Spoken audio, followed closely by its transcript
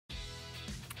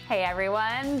Hey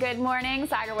everyone, good morning.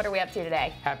 Sagar, what are we up to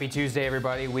today? Happy Tuesday,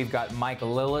 everybody. We've got Mike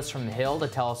Lillis from The Hill to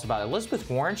tell us about Elizabeth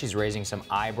Warren. She's raising some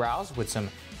eyebrows with some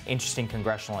interesting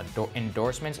congressional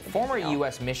endorsements. Former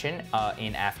U.S. mission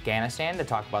in Afghanistan to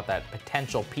talk about that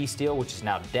potential peace deal, which is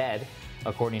now dead,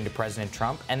 according to President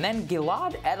Trump. And then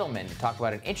Gilad Edelman to talk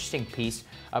about an interesting piece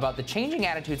about the changing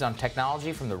attitudes on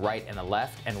technology from the right and the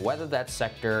left and whether that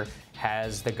sector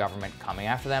has the government coming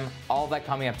after them. All of that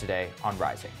coming up today on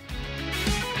Rising.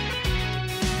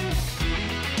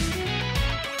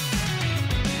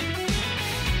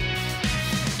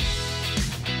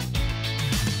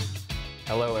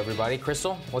 Hello, everybody.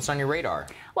 Krystal, what's on your radar?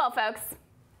 Well, folks,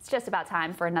 it's just about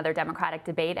time for another Democratic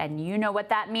debate, and you know what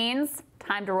that means.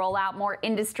 Time to roll out more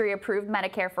industry-approved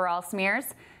Medicare for All smears.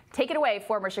 Take it away,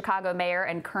 former Chicago mayor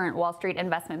and current Wall Street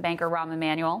investment banker Rahm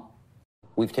Emanuel.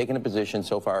 We've taken a position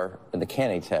so far, and the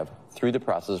candidates have, through the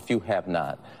process, a few have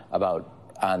not,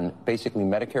 on basically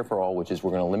Medicare for All, which is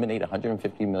we're going to eliminate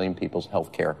 150 million people's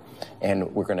health care,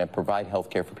 and we're going to provide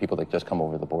health care for people that just come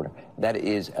over the border. That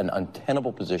is an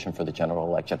untenable position for the general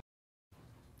election.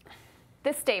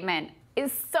 This statement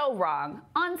is so wrong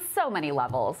on so many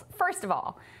levels. First of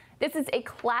all, this is a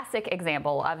classic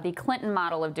example of the Clinton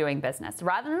model of doing business.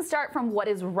 Rather than start from what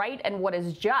is right and what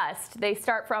is just, they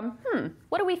start from,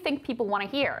 what do we think people want to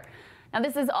hear? Now,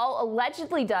 this is all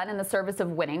allegedly done in the service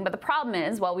of winning, but the problem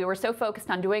is, while we were so focused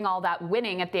on doing all that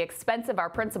winning at the expense of our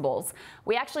principles,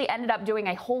 we actually ended up doing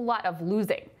a whole lot of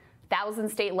losing. 1,000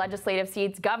 state legislative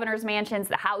seats, governor's mansions,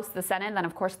 the House, the Senate, and then,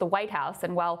 of course, the White House,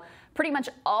 and, well, pretty much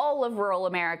all of rural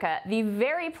America, the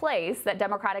very place that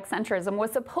Democratic centrism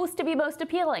was supposed to be most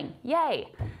appealing.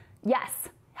 Yay. Yes,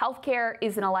 healthcare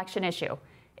is an election issue.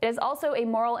 It is also a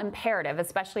moral imperative,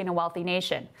 especially in a wealthy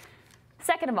nation.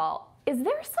 Second of all, is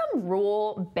there some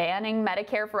rule banning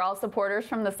Medicare for All supporters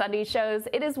from the Sunday shows?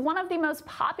 It is one of the most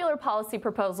popular policy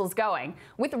proposals going,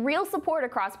 with real support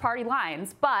across party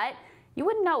lines, but you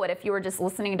wouldn't know it if you were just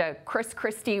listening to Chris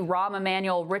Christie, Rahm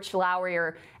Emanuel, Rich Lowry,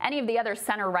 or any of the other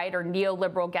center-right or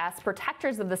neoliberal guests,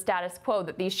 protectors of the status quo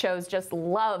that these shows just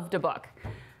love to book.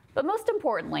 But most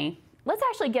importantly, let's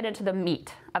actually get into the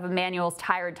meat of Emanuel's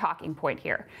tired talking point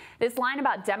here. This line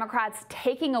about Democrats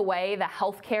taking away the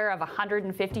health care of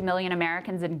 150 million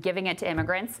Americans and giving it to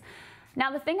immigrants.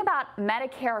 Now, the thing about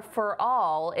Medicare for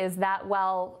All is that,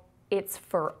 well, it's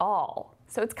for all.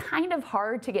 So it's kind of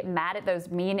hard to get mad at those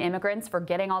mean immigrants for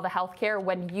getting all the health care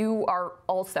when you are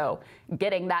also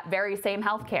getting that very same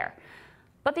health care.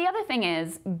 But the other thing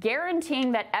is,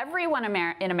 guaranteeing that everyone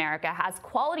in America has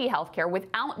quality health care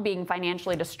without being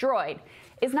financially destroyed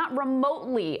is not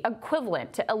remotely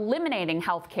equivalent to eliminating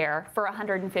health care for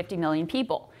 150 million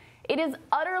people. It is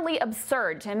utterly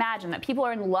absurd to imagine that people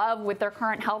are in love with their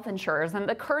current health insurers and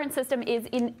the current system is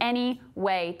in any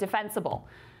way defensible.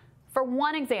 For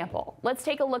one example, let's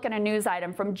take a look at a news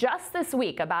item from just this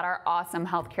week about our awesome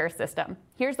healthcare system.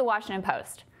 Here's the Washington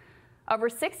Post. Over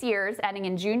 6 years, ending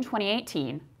in June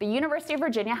 2018, the University of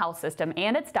Virginia health system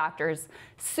and its doctors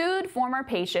sued former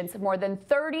patients more than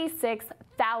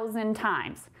 36,000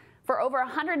 times for over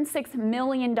 $106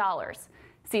 million,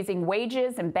 seizing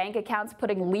wages and bank accounts,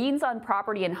 putting liens on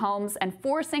property and homes, and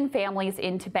forcing families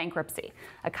into bankruptcy,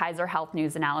 a Kaiser Health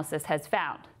News analysis has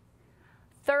found.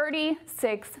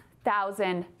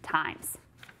 36,000 times.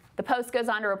 The Post goes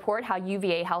on to report how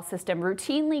UVA health system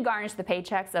routinely garnished the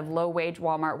paychecks of low-wage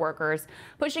Walmart workers,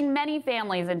 pushing many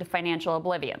families into financial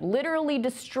oblivion, literally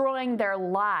destroying their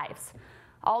lives,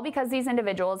 all because these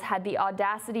individuals had the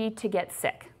audacity to get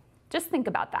sick. Just think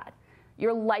about that.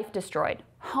 Your life destroyed,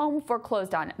 home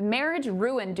foreclosed on, marriage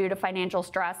ruined due to financial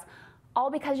stress, all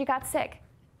because you got sick.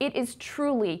 It is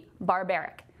truly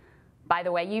barbaric. By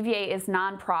the way, UVA is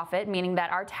nonprofit, meaning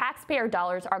that our taxpayer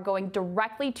dollars are going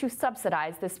directly to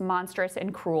subsidize this monstrous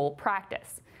and cruel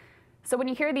practice. So when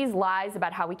you hear these lies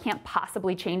about how we can't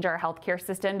possibly change our healthcare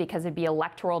system because it'd be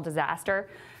electoral disaster,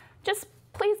 just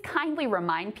please kindly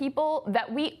remind people that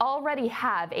we already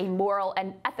have a moral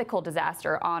and ethical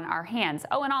disaster on our hands.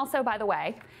 Oh, and also, by the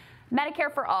way,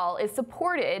 Medicare for All is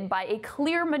supported by a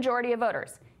clear majority of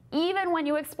voters, even when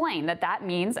you explain that that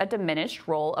means a diminished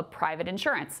role of private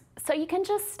insurance. So you can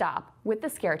just stop with the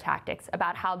scare tactics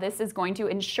about how this is going to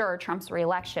ensure Trump's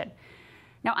reelection.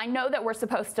 Now, I know that we're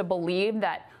supposed to believe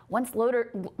that once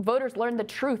voters learn the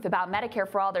truth about Medicare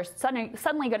for All, they're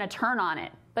suddenly going to turn on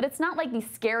it. But it's not like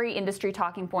these scary industry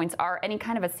talking points are any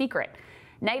kind of a secret.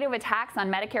 Negative attacks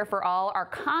on Medicare for All are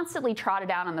constantly trotted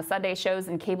down on the Sunday shows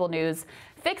and cable news,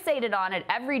 fixated on at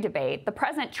every debate. The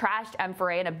president trashed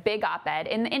M4A in a big op-ed,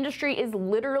 and the industry is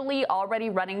literally already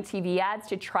running TV ads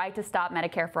to try to stop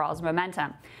Medicare for All's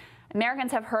momentum.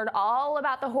 Americans have heard all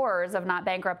about the horrors of not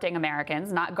bankrupting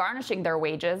Americans, not garnishing their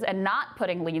wages, and not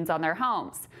putting liens on their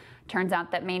homes. Turns out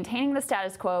that maintaining the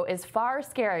status quo is far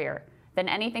scarier than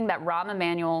anything that Rahm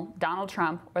Emanuel, Donald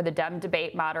Trump, or the Dem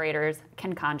debate moderators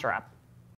can conjure up.